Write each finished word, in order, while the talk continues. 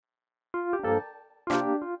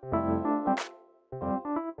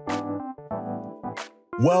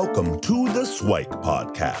Welcome to the Swike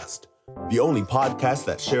Podcast, the only podcast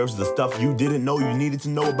that shares the stuff you didn't know you needed to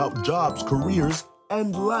know about jobs, careers,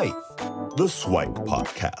 and life. The Swike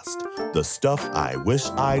Podcast, the stuff I wish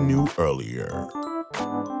I knew earlier.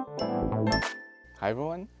 Hi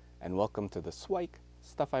everyone, and welcome to the Swike,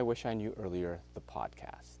 Stuff I Wish I Knew Earlier, the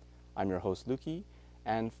podcast. I'm your host, Lukey,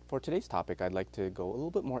 and for today's topic, I'd like to go a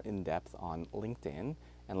little bit more in depth on LinkedIn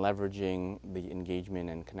and leveraging the engagement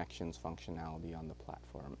and connections functionality on the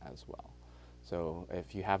platform as well. So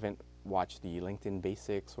if you haven't watched the LinkedIn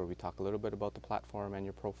Basics where we talk a little bit about the platform and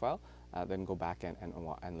your profile, then go back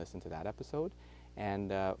and listen to that episode. And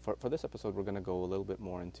for this episode, we're going to go a little bit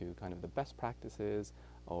more into kind of the best practices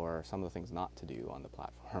or some of the things not to do on the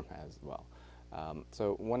platform as well.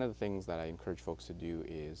 So one of the things that I encourage folks to do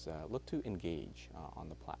is look to engage on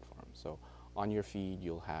the platform. So on your feed,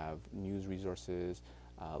 you'll have news resources,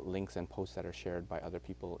 links and posts that are shared by other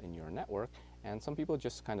people in your network, and some people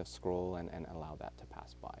just kind of scroll and allow that to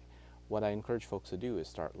pass by. What I encourage folks to do is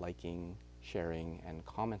start liking, sharing, and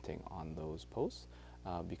commenting on those posts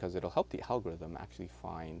because it'll help the algorithm actually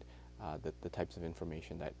find the types of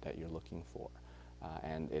information that you're looking for.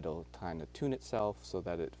 And it'll kind of tune itself so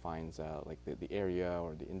that it finds like the area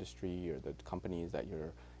or the industry or the companies that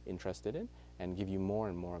you're interested in and give you more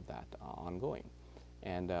and more of that ongoing.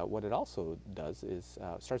 And what it also does is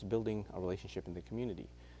starts building a relationship in the community.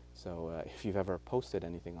 So if you've ever posted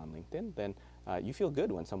anything on LinkedIn, then you feel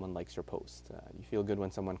good when someone likes your post. You feel good when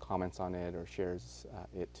someone comments on it or shares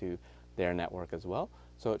it to their network as well.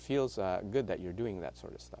 So it feels good that you're doing that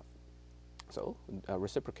sort of stuff. So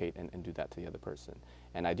reciprocate and do that to the other person.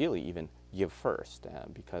 And ideally even give first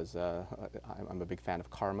because I'm a big fan of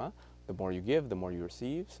karma. The more you give, the more you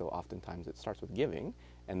receive. So oftentimes it starts with giving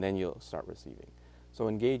and then you'll start receiving. So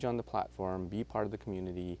engage on the platform, be part of the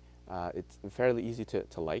community. It's fairly easy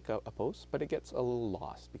to like a post, but it gets a little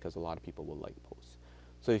lost because a lot of people will like posts.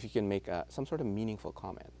 So if you can make some sort of meaningful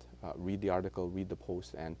comment, read the article, read the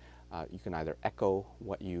post, and you can either echo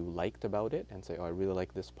what you liked about it and say, oh, I really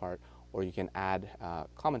like this part, or you can add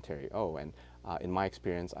commentary. Oh, and in my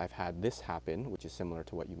experience, I've had this happen, which is similar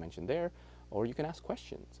to what you mentioned there. Or you can ask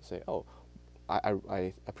questions. Say, oh,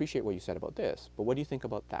 I appreciate what you said about this, but what do you think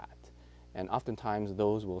about that? And oftentimes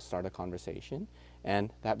those will start a conversation,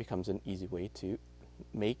 and that becomes an easy way to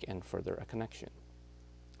make and further a connection.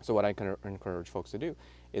 So what I can encourage folks to do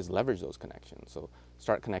is leverage those connections. So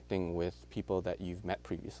start connecting with people that you've met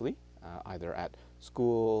previously, either at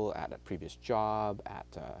school, at a previous job, at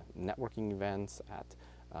networking events, at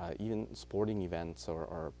even sporting events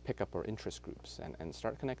or pickup or interest groups, and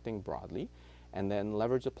start connecting broadly. And then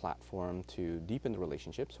leverage the platform to deepen the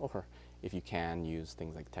relationships, or if you can, use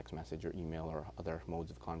things like text message or email or other modes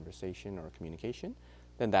of conversation or communication,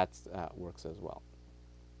 then that works as well.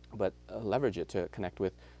 But leverage it to connect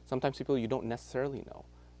with sometimes people you don't necessarily know.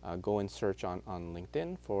 Go and search on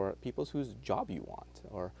LinkedIn for people whose job you want,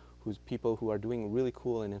 or whose people who are doing really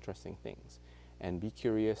cool and interesting things. And be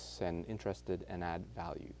curious and interested and add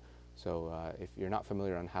value. So if you're not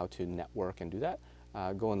familiar on how to network and do that,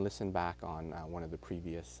 go and listen back on one of the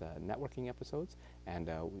previous networking episodes, and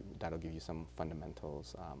that'll give you some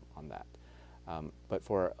fundamentals on that. But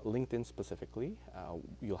for LinkedIn specifically,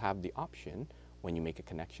 you'll have the option when you make a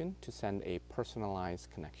connection to send a personalized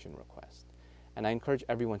connection request. And I encourage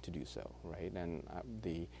everyone to do so, right? And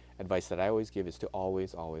the advice that I always give is to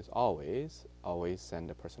always send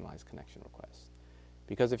a personalized connection request.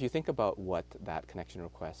 Because if you think about what that connection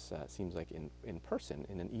request seems like in person,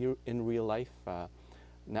 in real life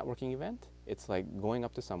networking event, it's like going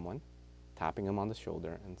up to someone, tapping them on the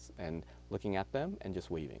shoulder and looking at them and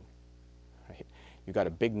just waving, right? You got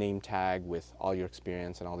a big name tag with all your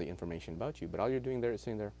experience and all the information about you, but all you're doing there is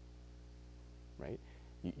sitting there, right?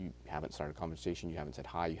 You haven't started a conversation, you haven't said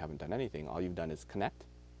hi, you haven't done anything. All you've done is connect.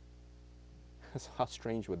 So how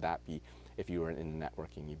strange would that be if you were in a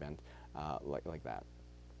networking event like that?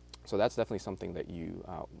 So that's definitely something that you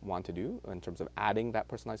want to do in terms of adding that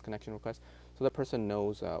personalized connection request so the person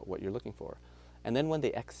knows what you're looking for. And then when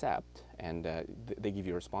they accept and they give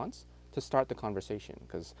you a response, to start the conversation,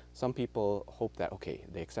 because some people hope that, okay,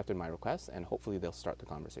 they accepted my request and hopefully they'll start the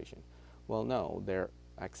conversation. Well, no, their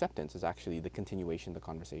acceptance is actually the continuation of the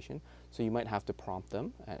conversation. So you might have to prompt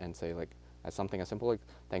them and say, like, as something as simple like,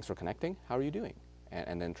 thanks for connecting, how are you doing?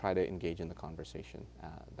 And then try to engage in the conversation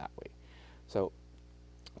that way. So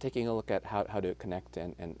taking a look at how to connect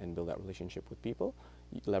and build that relationship with people,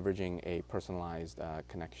 leveraging a personalized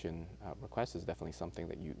connection request is definitely something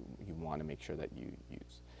that you want to make sure that you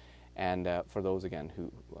use. And for those, again,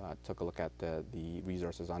 who took a look at the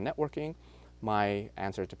resources on networking, my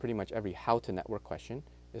answer to pretty much every how to network question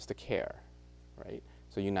is to care, right?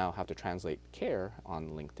 So you now have to translate care on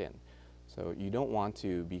LinkedIn. So you don't want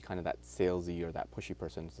to be kind of that salesy or that pushy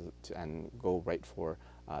person and go right for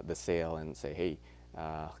the sale and say, hey,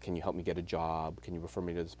 can you help me get a job? Can you refer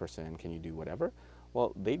me to this person? Can you do whatever?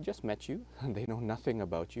 Well, they just met you. They know nothing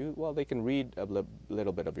about you. Well, they can read a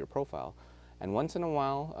little bit of your profile. And once in a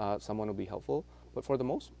while, someone will be helpful. But for the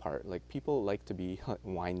most part, like, people like to be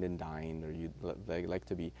wined and dined, or they like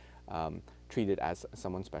to be treated as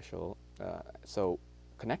someone special. So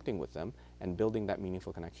connecting with them and building that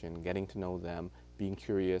meaningful connection, getting to know them, being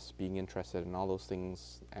curious, being interested in all those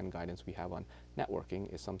things and guidance we have on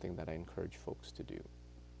networking is something that I encourage folks to do.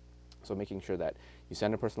 So making sure that you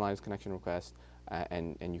send a personalized connection request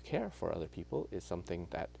and you care for other people is something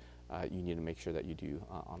that you need to make sure that you do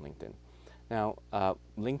on LinkedIn. Now,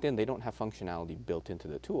 LinkedIn, they don't have functionality built into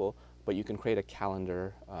the tool, but you can create a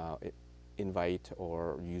calendar invite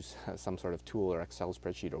or use some sort of tool or Excel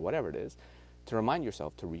spreadsheet or whatever it is to remind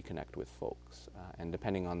yourself to reconnect with folks. And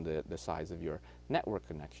depending on the size of your network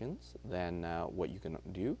connections, then what you can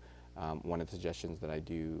do, one of the suggestions that I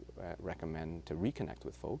do recommend to reconnect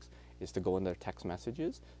with folks is to go in their text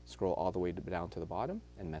messages, scroll all the way down to the bottom,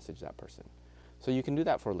 and message that person. So you can do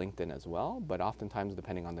that for LinkedIn as well, but oftentimes,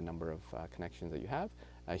 depending on the number of connections that you have,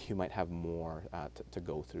 you might have more to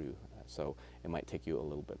go through. So it might take you a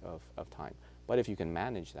little bit of time. But if you can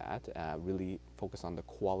manage that, really focus on the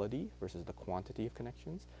quality versus the quantity of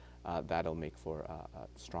connections, that'll make for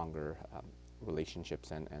stronger relationships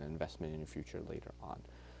and investment in your future later on.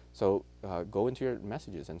 So go into your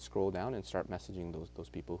messages and scroll down and start messaging those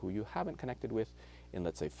people who you haven't connected with in,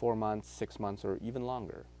 let's say, 4 months, 6 months, or even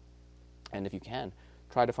longer. And if you can,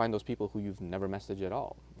 try to find those people who you've never messaged at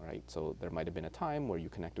all, right? So there might have been a time where you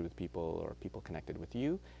connected with people or people connected with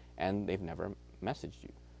you and they've never messaged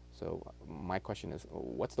you. So my question is,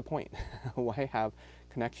 what's the point? Why have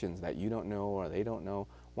connections that you don't know or they don't know?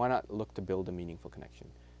 Why not look to build a meaningful connection?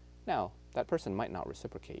 Now, that person might not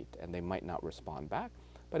reciprocate and they might not respond back,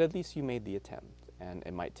 but at least you made the attempt. And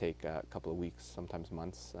it might take a couple of weeks, sometimes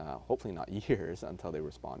months, hopefully not years until they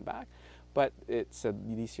respond back. But it's at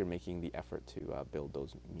least you're making the effort to build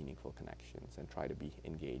those meaningful connections and try to be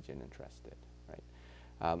engaged and interested,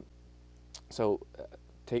 right? So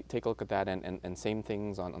take a look at that, and same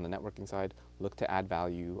things on the networking side. Look to add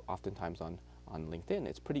value. Oftentimes on LinkedIn,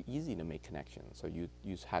 it's pretty easy to make connections. So you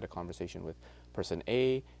had a conversation with person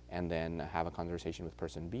A and then have a conversation with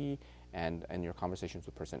person B, and in your conversations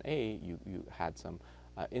with person A, you had some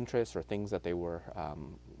interests or things that they were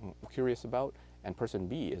curious about, and person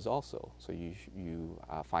B is also. So you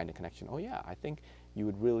find a connection. Oh yeah, I think you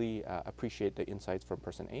would really appreciate the insights from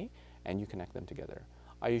person A, and you connect them together.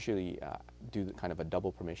 I usually do kind of a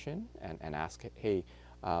double permission and ask, hey,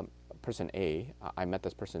 person A, I met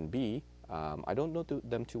this person B, I don't know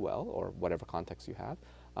them too well, or whatever context you have,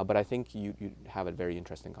 but I think you have a very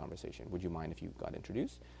interesting conversation. Would you mind if you got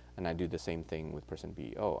introduced? And I do the same thing with person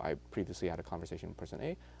B. Oh, I previously had a conversation with person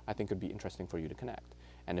A. I think it would be interesting for you to connect.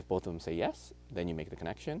 And if both of them say yes, then you make the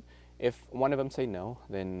connection. If one of them say no,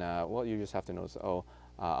 then, well, you just have to notice, oh,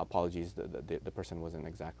 apologies, the person wasn't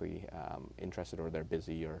exactly interested, or they're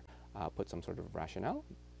busy, or put some sort of rationale.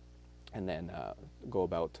 And then go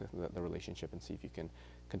about the relationship and see if you can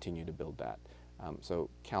continue to build that. So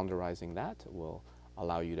calendarizing that will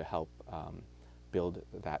allow you to help build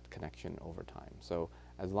that connection over time. So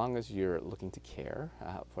as long as you're looking to care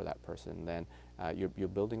for that person, then you're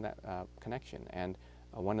building that connection. And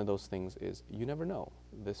one of those things is, you never know.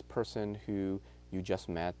 This person who you just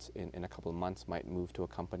met in a couple of months might move to a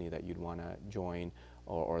company that you'd want to join,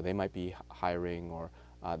 or they might be hiring, or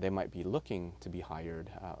they might be looking to be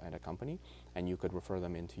hired at a company, and you could refer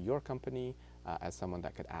them into your company as someone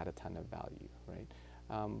that could add a ton of value, right?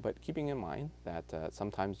 But keeping in mind that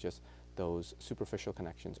sometimes just those superficial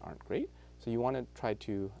connections aren't great, so you want to try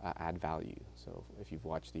to add value. So if you've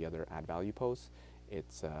watched the other add value posts,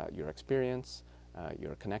 it's your experience,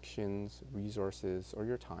 your connections, resources, or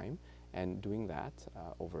your time, and doing that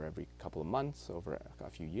over every couple of months, over a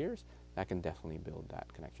few years, that can definitely build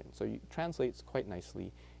that connection. So it translates quite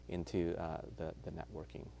nicely into the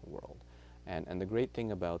networking world. And the great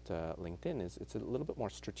thing about LinkedIn is it's a little bit more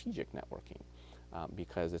strategic networking,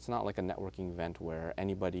 because it's not like a networking event where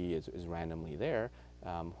anybody is randomly there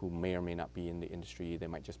who may or may not be in the industry. They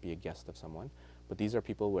might just be a guest of someone. But these are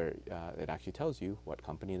people where it actually tells you what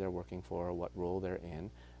company they're working for, what role they're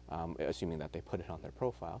in, assuming that they put it on their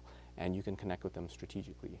profile, and you can connect with them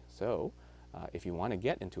strategically. So if you want to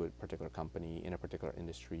get into a particular company, in a particular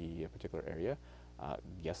industry, a particular area,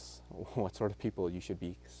 guess what sort of people you should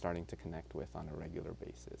be starting to connect with on a regular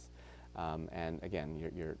basis. And again,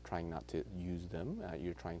 you're trying not to use them.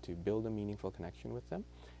 You're trying to build a meaningful connection with them.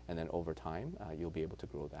 And then over time, you'll be able to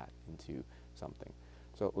grow that into something.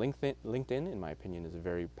 So LinkedIn, in my opinion, is a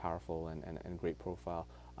very powerful and great profile,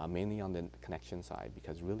 mainly on the connection side,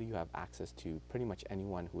 because really you have access to pretty much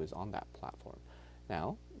anyone who is on that platform.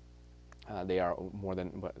 Now, they are more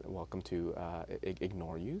than welcome to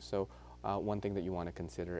ignore you. So one thing that you want to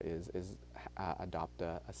consider is adopt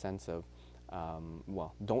a sense of,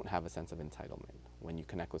 don't have a sense of entitlement. When you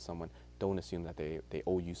connect with someone, don't assume that they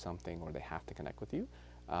owe you something or they have to connect with you.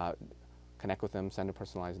 Connect with them, send a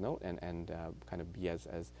personalized note, and kind of be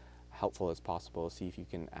as helpful as possible. See if you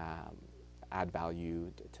can add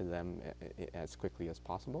value to them as quickly as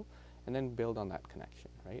possible, and then build on that connection,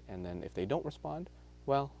 right? And then if they don't respond,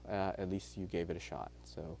 well, at least you gave it a shot.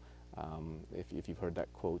 So if you've heard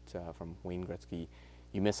that quote from Wayne Gretzky,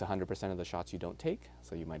 you miss 100% of the shots you don't take,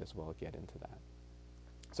 so you might as well get into that.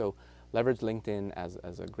 So leverage LinkedIn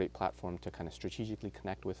as a great platform to kind of strategically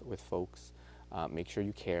connect with folks. Make sure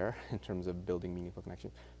you care in terms of building meaningful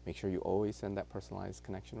connections. Make sure you always send that personalized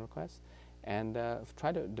connection request, and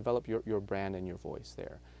try to develop your brand and your voice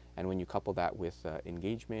there. And when you couple that with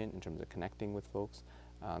engagement in terms of connecting with folks,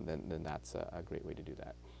 then that's a great way to do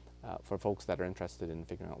that. For folks that are interested in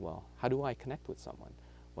figuring out, well, how do I connect with someone?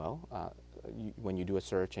 Well, when you do a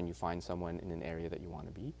search and you find someone in an area that you want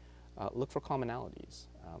to be, look for commonalities.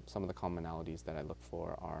 Some of the commonalities that I look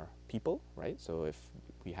for are people, right? So if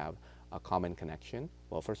we have a common connection,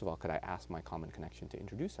 well, first of all, could I ask my common connection to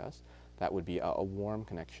introduce us? That would be a warm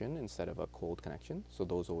connection instead of a cold connection. So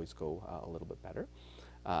those always go a little bit better.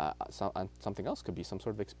 Something else could be some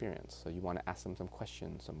sort of experience. So you want to ask them some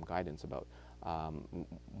questions, some guidance about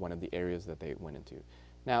one of the areas that they went into.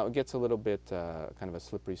 Now, it gets a little bit kind of a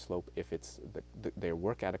slippery slope if it's their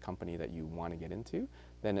work at a company that you want to get into.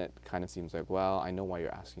 Then it kind of seems like, well, I know why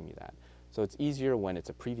you're asking me that. So it's easier when it's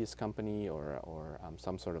a previous company or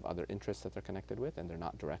some sort of other interest that they're connected with and they're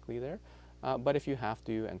not directly there. But if you have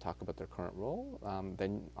to and talk about their current role,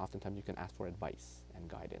 then oftentimes you can ask for advice and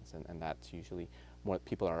guidance, and that's usually more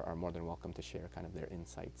people are more than welcome to share kind of their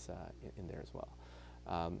insights in there as well.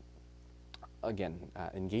 Again,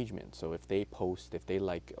 engagement. So if they post, if they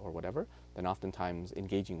like or whatever, then oftentimes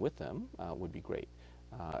engaging with them would be great.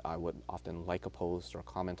 I would often like a post or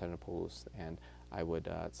comment on a post, and I would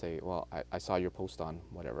say, well, I saw your post on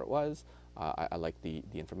whatever it was. I like the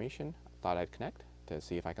information. Thought I'd connect to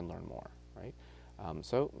see if I can learn more, right?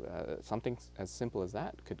 So something as simple as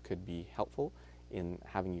that could be helpful in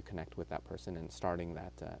having you connect with that person and starting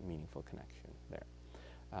that meaningful connection there.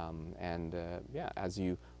 Yeah, as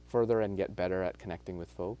you further and get better at connecting with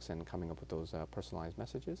folks and coming up with those personalized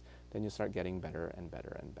messages, then you'll start getting better and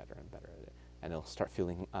better and better and better at it. And it'll start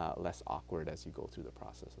feeling less awkward as you go through the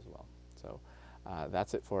process as well. So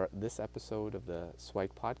that's it for this episode of the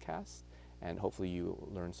Swipe podcast. And hopefully you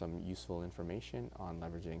learn some useful information on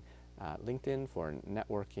leveraging LinkedIn for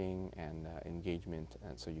networking and engagement,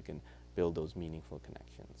 and so you can build those meaningful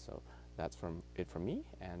connections. So that's it from me,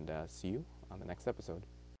 and see you on the next episode.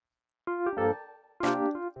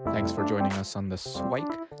 Thanks for joining us on the Swipe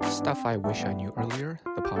Stuff I Wish I Knew Earlier,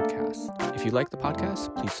 the podcast. If you like the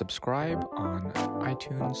podcast, please subscribe on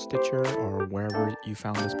iTunes, Stitcher, or wherever you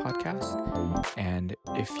found this podcast. And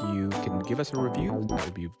if you can give us a review, that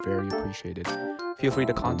would be very appreciated. Feel free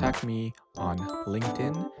to contact me on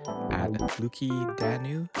LinkedIn at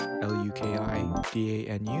Lukidanu,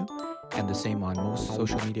 Lukidanu, and the same on most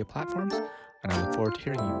social media platforms. And I look forward to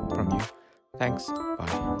hearing from you. Thanks.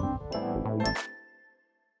 Bye.